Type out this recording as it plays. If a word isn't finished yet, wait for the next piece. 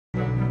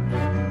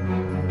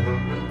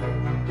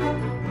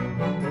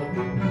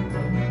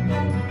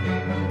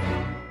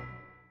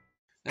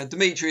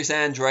Demetrius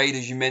Andrade,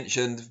 as you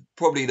mentioned,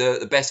 probably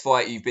the best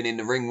fight you've been in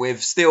the ring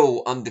with,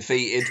 still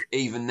undefeated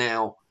even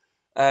now.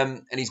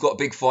 And he's got a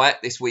big fight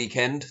this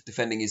weekend,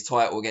 defending his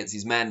title against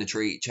his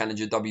mandatory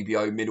challenger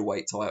WBO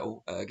middleweight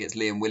title against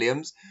Liam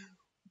Williams.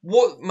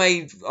 What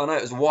made, I know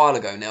it was a while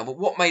ago now, but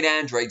what made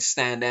Andrade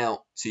stand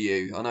out to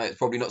you? I know it's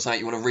probably not something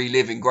you want to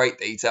relive in great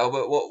detail,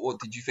 but what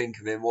did you think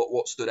of him?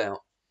 What stood out?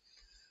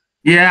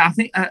 Yeah, I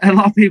think a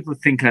lot of people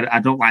think I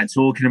don't like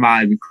talking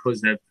about it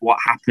because of what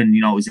happened.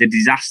 You know, it was a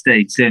disaster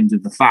in terms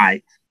of the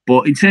fight.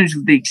 But in terms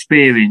of the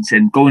experience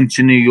and going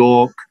to New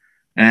York,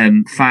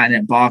 fighting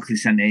at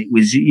Barclays Center, it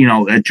was, you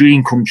know, a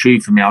dream come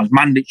true for me. I was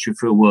mandatory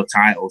for a world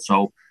title.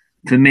 So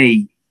for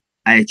me,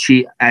 I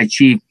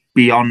achieved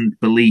beyond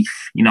belief.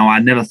 You know, I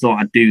never thought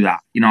I'd do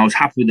that. You know, I was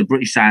happy with the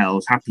British title. I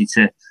was happy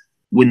to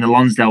win the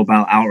Lonsdale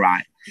belt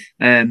outright.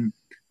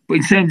 But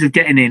in terms of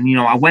getting in, you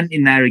know, I went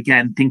in there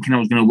again thinking I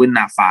was going to win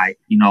that fight.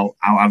 You know,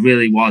 I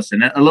really was.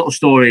 And a little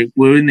story,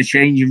 we were in the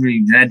changing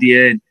room, and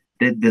Eddie,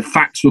 and the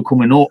facts were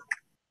coming up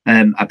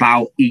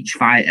about each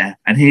fighter.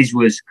 And his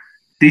was,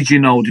 did you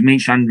know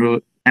Demetrius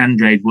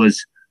Andrade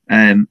was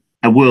a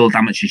world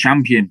amateur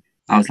champion?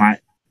 I was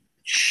like,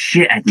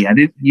 shit,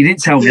 Eddie, you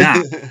didn't tell me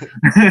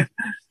that.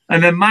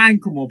 And then mine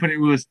come up and it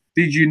was,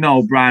 did you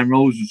know Brian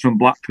Rose was from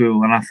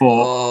Blackpool? And I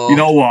thought, you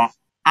know what?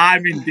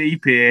 I'm in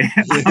deep here.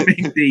 I'm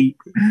in deep.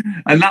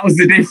 And that was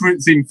the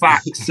difference in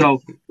facts.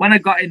 So when I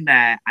got in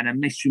there and I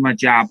missed with my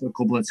jab a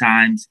couple of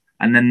times,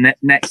 and then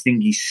next thing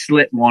he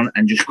slipped one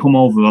and just come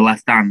over the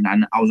left hand,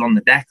 and I was on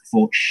the deck. I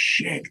thought,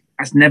 shit,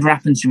 that's never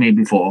happened to me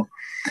before.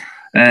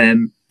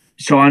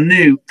 So I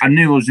knew I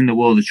was in the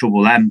world of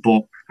trouble then,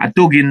 but I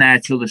dug in there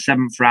till the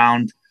 7th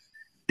round,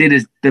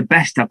 did the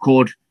best I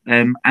could.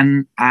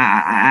 And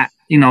I,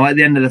 you know, at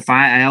the end of the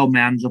fight, I held my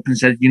hands up and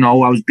said, you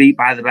know, I was beat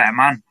by the better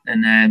man.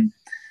 And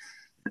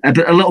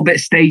a little bit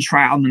stage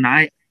fright on the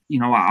night. You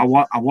know, I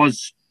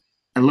was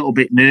a little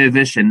bit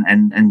nervous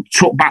and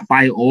took back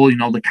by it all. You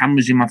know, the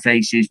cameras in my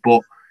faces,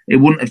 but it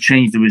wouldn't have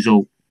changed the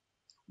result.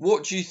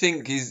 What do you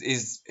think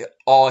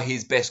are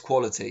his best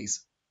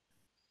qualities?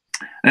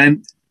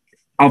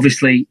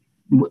 Obviously,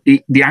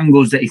 the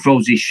angles that he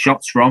throws his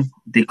shots from,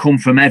 they come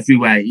from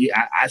everywhere.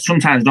 I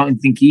sometimes don't even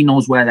think he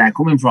knows where they're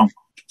coming from.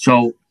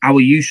 So how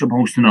are you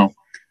supposed to know?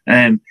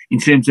 In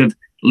terms of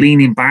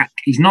leaning back,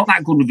 he's not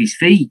that good with his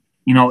feet.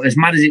 You know, as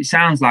mad as it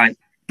sounds like,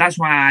 that's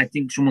why I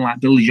think someone like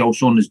Billy Joe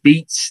Saunders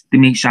beats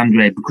Demetrius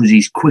Andrade, because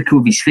he's quicker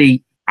with his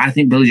feet. I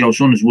think Billy Joe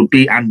Saunders would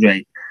beat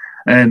Andrade.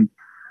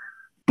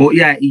 But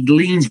yeah, he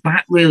leans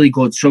back really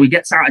good. So he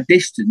gets out of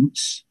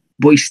distance,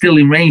 but he's still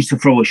in range to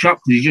throw a shot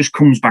because he just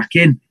comes back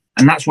in.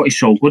 And that's what he's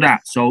so good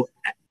at. So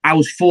I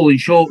was falling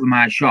short with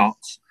my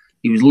shots.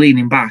 He was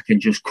leaning back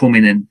and just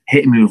coming and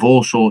hitting me with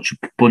all sorts of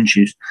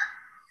punches.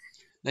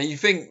 Now, you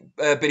think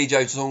Billy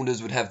Joe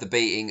Saunders would have the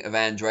beating of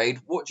Andrade.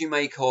 What do you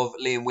make of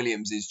Liam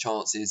Williams'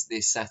 chances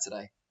this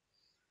Saturday?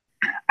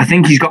 I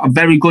think he's got a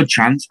very good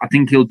chance. I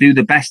think he'll do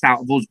the best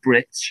out of us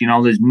Brits. You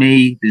know, there's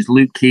me, there's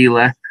Luke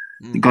Keeler,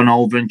 gone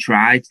over and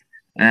tried.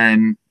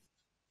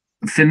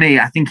 For me,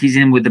 I think he's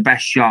in with the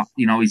best shot.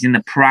 You know, he's in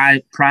the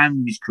prime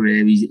of his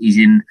career. He's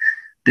in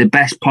the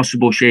best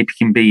possible shape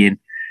he can be in.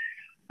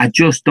 I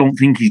just don't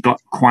think he's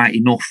got quite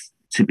enough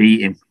to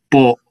beat him.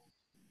 But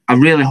I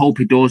really hope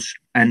he does.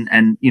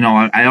 And you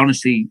know, I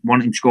honestly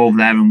want him to go over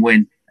there and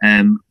win.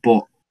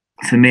 But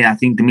for me, I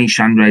think Demetrius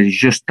Andrade is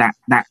just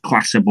that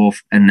class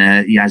above,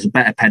 and he has a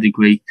better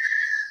pedigree.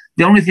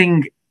 The only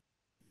thing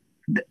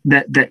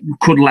that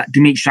could let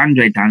Demetrius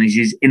Andrade down is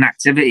his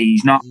inactivity.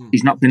 He's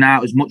not been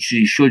out as much as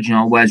he should, you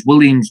know, whereas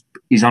Williams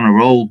is on a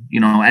roll. You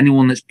know,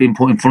 anyone that's been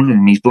put in front of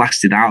him, he's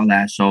blasted out of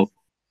there. So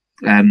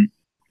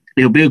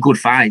it'll be a good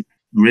fight,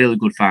 really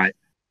good fight.